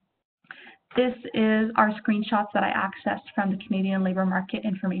 This is our screenshots that I accessed from the Canadian Labour Market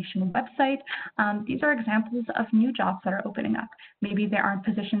Information website. These are examples of new jobs that are opening up. Maybe there aren't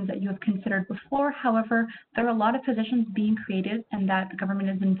positions that you have considered before. However, there are a lot of positions being created and that the government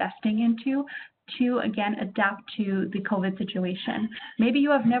is investing into to, again, adapt to the COVID situation. Maybe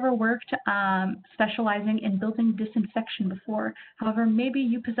you have never worked specializing in building disinfection before. However, maybe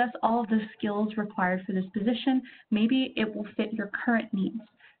you possess all of the skills required for this position. Maybe it will fit your current needs.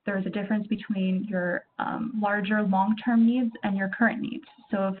 There is a difference between your larger long-term needs and your current needs.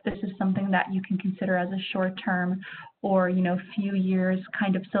 So if this is something that you can consider as a short-term or few years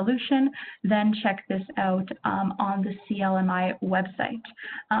kind of solution, then check this out on the CLMI website.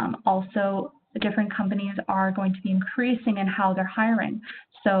 Also, different companies are going to be increasing in how they're hiring.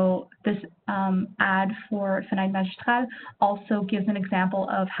 So this ad for Fenêtre Magistrale also gives an example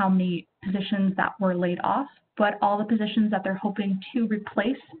of how many positions that were laid off, but all the positions that they're hoping to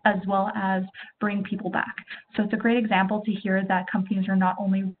replace as well as bring people back. So it's a great example to hear that companies are not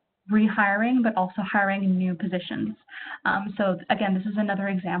only rehiring, but also hiring new positions. So again, this is another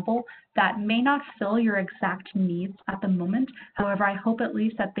example that may not fill your exact needs at the moment. However, I hope at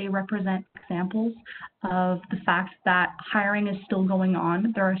least that they represent examples of the fact that hiring is still going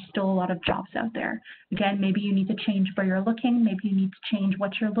on. There are still a lot of jobs out there. Again, maybe you need to change where you're looking. Maybe you need to change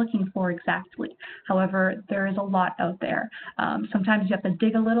what you're looking for exactly. However, there is a lot out there. Sometimes you have to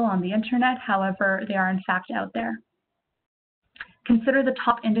dig a little on the internet. However, they are in fact out there. Consider the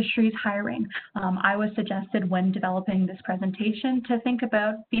top industries hiring. I was suggested when developing this presentation to think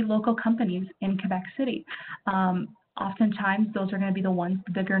about the local companies in Quebec City. Oftentimes, those are going to be the ones,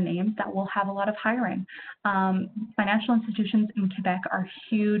 the bigger names, that will have a lot of hiring. Financial institutions in Quebec are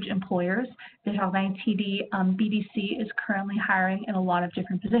huge employers. Desjardins TD BDC is currently hiring in a lot of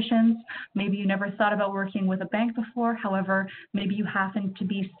different positions. Maybe you never thought about working with a bank before. However, maybe you happen to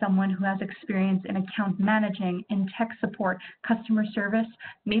be someone who has experience in account managing, in tech support, customer service.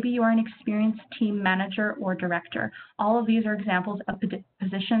 Maybe you are an experienced team manager or director. All of these are examples of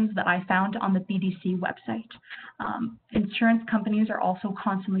positions that I found on the BDC website. Insurance companies are also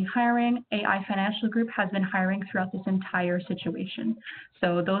constantly hiring. AI Financial Group has been hiring throughout this entire situation.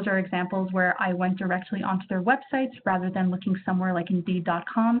 So those are examples where I went directly onto their websites rather than looking somewhere like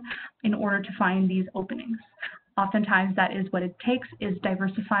Indeed.com in order to find these openings. Oftentimes that is what it takes, is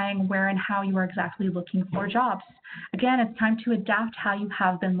diversifying where and how you are exactly looking for jobs. Again, it's time to adapt how you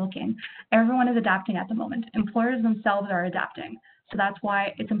have been looking. Everyone is adapting at the moment. Employers themselves are adapting. So that's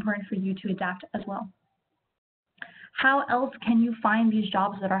why it's important for you to adapt as well. How else can you find these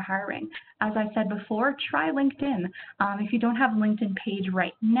jobs that are hiring? As I said before, try LinkedIn. If you don't have a LinkedIn page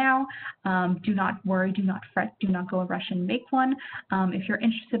right now, do not worry, do not fret, do not go rush and make one. If you're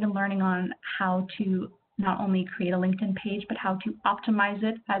interested in learning on how to not only create a LinkedIn page, but how to optimize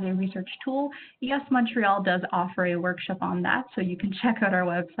it as a research tool, YES Montreal does offer a workshop on that, so you can check out our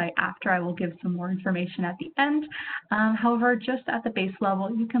website after. I will give some more information at the end. However, just at the base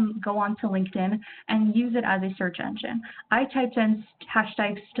level, you can go onto LinkedIn and use it as a search engine. I typed in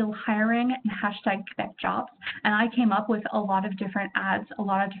hashtag still hiring and hashtag Quebec jobs, and I came up with a lot of different ads, a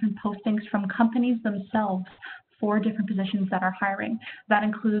lot of different postings from companies themselves for different positions that are hiring. That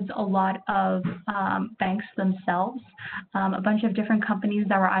includes a lot of banks themselves, a bunch of different companies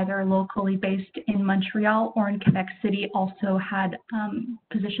that were either locally based in Montreal or in Quebec City also had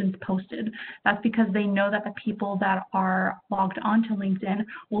positions posted. That's because they know that the people that are logged onto LinkedIn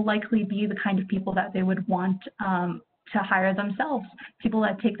will likely be the kind of people that they would want to hire themselves. People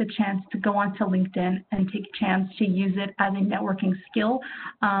that take the chance to go onto LinkedIn and take a chance to use it as a networking skill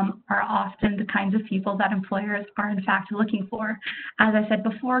are often the kinds of people that employers are in fact looking for. As I said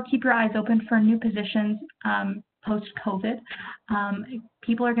before, keep your eyes open for new positions. post-COVID.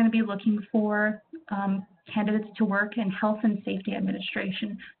 People are going to be looking for candidates to work in health and safety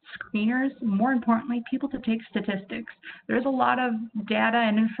administration, screeners, more importantly, people to take statistics. There's a lot of data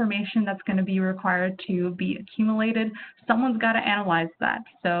and information that's going to be required to be accumulated. Someone's got to analyze that.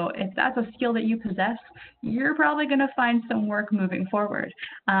 So if that's a skill that you possess, you're probably going to find some work moving forward.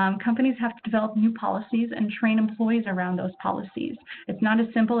 Companies have to develop new policies and train employees around those policies. It's not as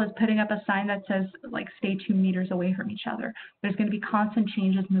simple as putting up a sign that says, like, stay 2 meters away from each other. There's going to be constant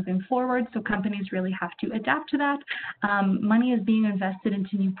changes moving forward, so companies really have to adapt to that. Money is being invested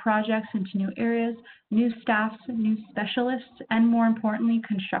into new projects, into new areas, new staffs, new specialists, and more importantly,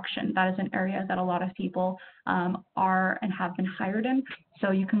 construction. That is an area that a lot of people are and have been hired in.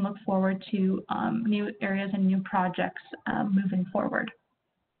 So you can look forward to new areas and new projects moving forward.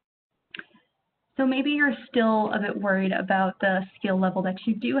 So maybe you're still a bit worried about the skill level that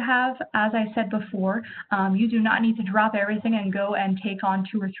you do have. As I said before, you do not need to drop everything and go and take on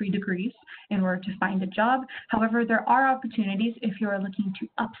 2 or 3 degrees in order to find a job. However, there are opportunities if you are looking to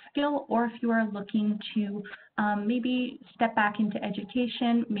upskill or if you are looking to maybe step back into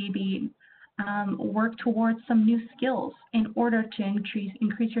education, maybe work towards some new skills in order to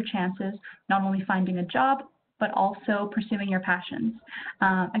increase your chances, not only finding a job, but also pursuing your passions.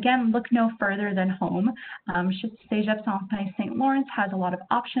 Again, look no further than home. Cégep St. Lawrence has a lot of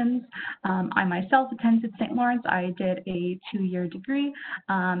options. I myself attended St. Lawrence. I did a 2-year degree,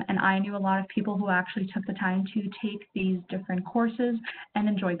 and I knew a lot of people who actually took the time to take these different courses and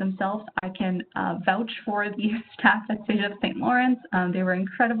enjoyed themselves. I can vouch for the staff at Cégep St. Lawrence. They were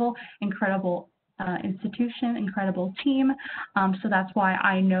incredible institution, incredible team. So that's why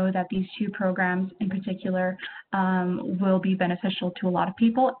I know that these 2 programs in particular will be beneficial to a lot of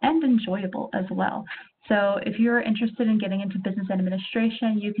people and enjoyable as well. So if you're interested in getting into business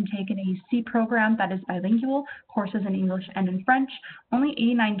administration, you can take an AEC program that is bilingual, courses in English and in French, only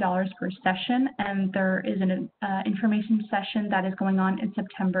 $89 per session, and there is an information session that is going on in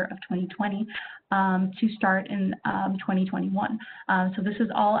September of 2020 to start in 2021. So this is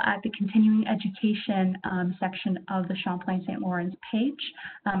all at the continuing education section of the Champlain St. Lawrence page.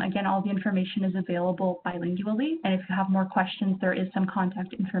 Again, all the information is available bilingually, and if you have more questions, there is some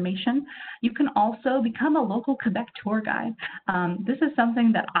contact information. You can also become a local Quebec tour guide. This is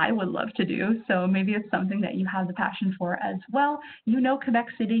something that I would love to do, so maybe it's something that you have the passion for as well. You know Quebec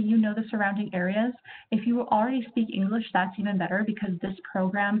City, you know the surrounding areas. If you already speak English, that's even better because this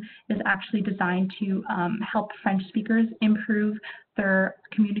program is actually designed to help French speakers improve their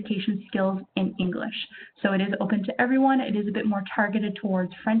communication skills in English. So it is open to everyone. It is a bit more targeted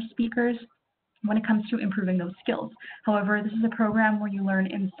towards French speakers when it comes to improving those skills. However, this is a program where you learn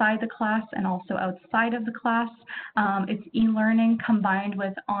inside the class and also outside of the class. It's e-learning combined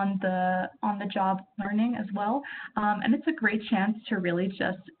with on-the-job learning as well. And it's a great chance to really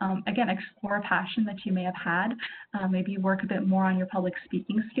just, again, explore a passion that you may have had, maybe work a bit more on your public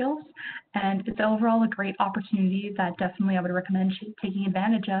speaking skills. And it's overall a great opportunity that definitely I would recommend taking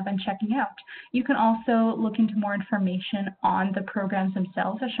advantage of and checking out. You can also look into more information on the programs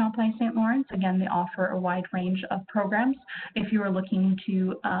themselves at Champlain St. Lawrence. Again, they offer a wide range of programs if you are looking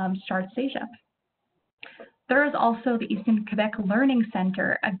to start Cégep. There is also the Eastern Quebec Learning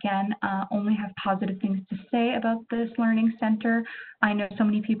Center. Again, only have positive things to say about this learning center. I know so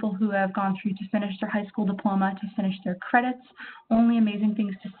many people who have gone through to finish their high school diploma, to finish their credits. Only amazing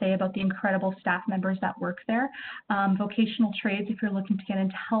things to say about the incredible staff members that work there. Vocational trades, if you're looking to get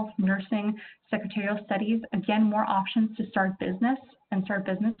into health, nursing, secretarial studies, again, more options to start business and start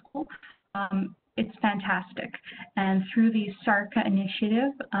business school. It's fantastic. And through the SARCA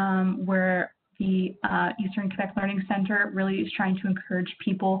initiative, where the Eastern Quebec Learning Center really is trying to encourage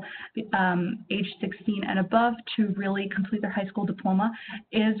people age 16 and above to really complete their high school diploma,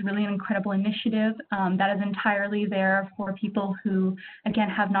 is really an incredible initiative that is entirely there for people who, again,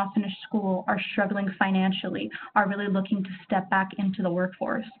 have not finished school, are struggling financially, are really looking to step back into the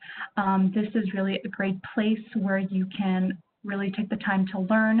workforce. This is really a great place where you can really take the time to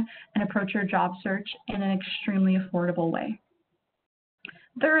learn and approach your job search in an extremely affordable way.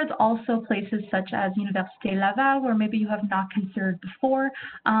 There is also places such as Université Laval, where maybe you have not considered before,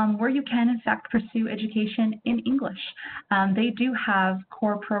 where you can in fact pursue education in English. They do have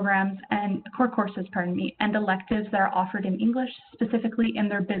core programs and core courses, and electives that are offered in English, specifically in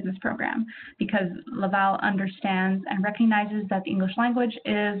their business program, because Laval understands and recognizes that the English language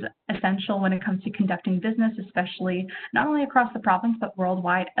is essential when it comes to conducting business, especially not only across the province, but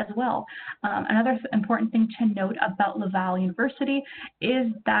worldwide as well. Another important thing to note about Laval University is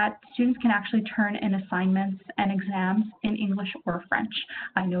is that students can actually turn in assignments and exams in English or French.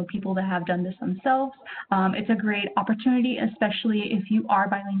 I know people that have done this themselves. It's a great opportunity, especially if you are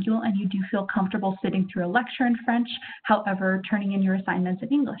bilingual and you do feel comfortable sitting through a lecture in French, however, turning in your assignments in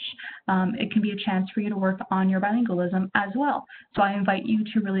English. It can be a chance for you to work on your bilingualism as well. So I invite you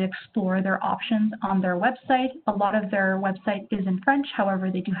to really explore their options on their website. A lot of their website is in French,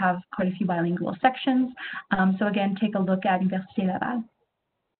 however, they do have quite a few bilingual sections. So again, take a look at Université Laval.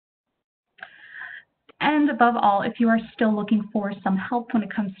 And above all, if you are still looking for some help when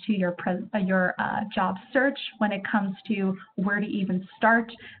it comes to your job search, when it comes to where to even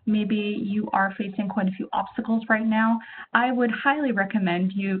start, maybe you are facing quite a few obstacles right now, I would highly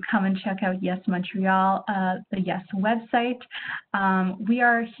recommend you come and check out YES Montreal, the YES website. We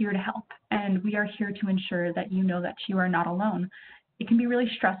are here to help, and we are here to ensure that you know that you are not alone. It can be really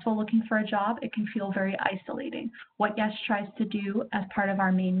stressful looking for a job. It can feel very isolating. What YES tries to do as part of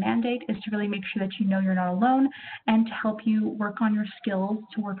our main mandate is to really make sure that you know you're not alone and to help you work on your skills,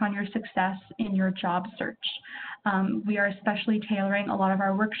 to work on your success in your job search. We are especially tailoring a lot of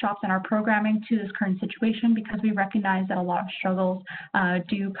our workshops and our programming to this current situation because we recognize that a lot of struggles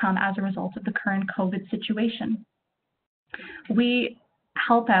do come as a result of the current COVID situation. We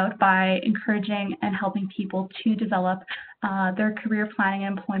help out by encouraging and helping people to develop their career planning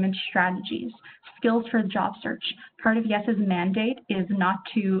and employment strategies, skills for job search. Part of YES's mandate is not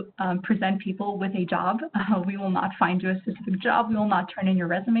to present people with a job. We will not find you a specific job. We will not turn in your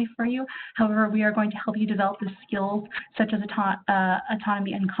resume for you. However, we are going to help you develop the skills such as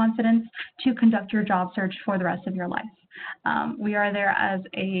autonomy and confidence to conduct your job search for the rest of your life. We are there as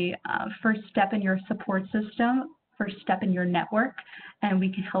a first step in your support system, first step in your network, and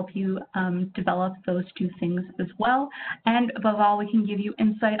we can help you develop those two things as well. And above all, we can give you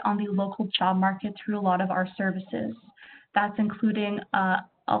insight on the local job market through a lot of our services. That's including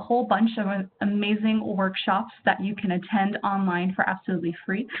a whole bunch of amazing workshops that you can attend online for absolutely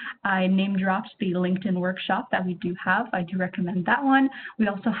free. I name dropped the LinkedIn workshop that we do have. I do recommend that one. We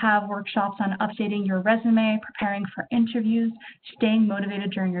also have workshops on updating your resume, preparing for interviews, staying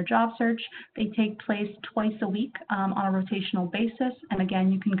motivated during your job search. They take place twice a week on a rotational basis. And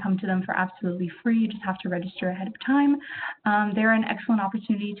again, you can come to them for absolutely free. You just have to register ahead of time. They're an excellent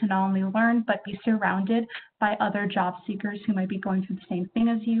opportunity to not only learn, but be surrounded by other job seekers who might be going through the same thing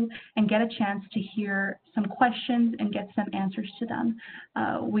as you and get a chance to hear some questions and get some answers to them.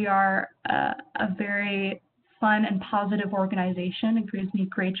 We are a very fun and positive organization. It gives me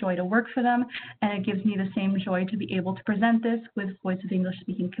great joy to work for them, and it gives me the same joy to be able to present this with Voice of English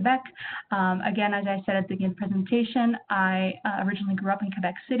Speaking Quebec. Again, as I said at the beginning of the presentation, I originally grew up in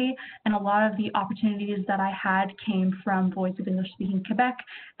Quebec City, and a lot of the opportunities that I had came from Voice of English Speaking Quebec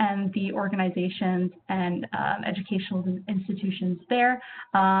and the organizations and educational institutions there.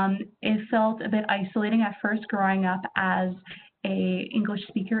 It felt a bit isolating at first growing up as an English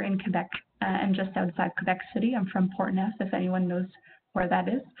speaker in Quebec and just outside Quebec City. I'm from Portneuf, if anyone knows where that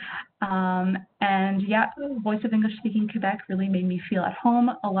is. And yeah, Voice of English Speaking Quebec really made me feel at home,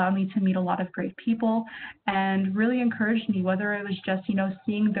 allowed me to meet a lot of great people, and really encouraged me, whether it was just, you know,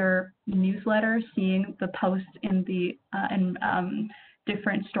 seeing their newsletter, seeing the posts in the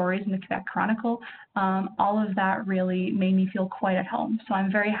different stories in the Quebec Chronicle, all of that really made me feel quite at home. So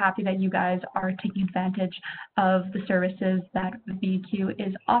I'm very happy that you guys are taking advantage of the services that VEQ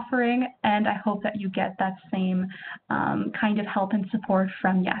is offering, and I hope that you get that same kind of help and support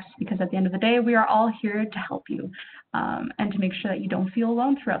from YES, because at the end of the day, we are all here to help you and to make sure that you don't feel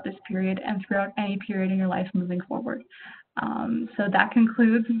alone throughout this period and throughout any period in your life moving forward. So that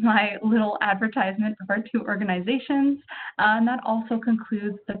concludes my little advertisement of our two organizations, and that also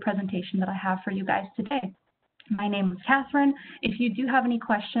concludes the presentation that I have for you guys today. My name is Catherine. If you do have any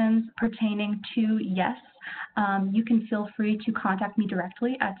questions pertaining to YES, you can feel free to contact me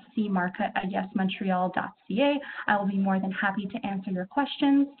directly at cmarket@yesmontreal.ca. I will be more than happy to answer your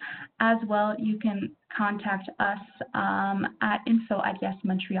questions. As well, you can contact us at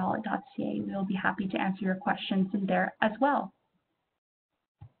info@yesmontreal.ca. We will be happy to answer your questions in there as well.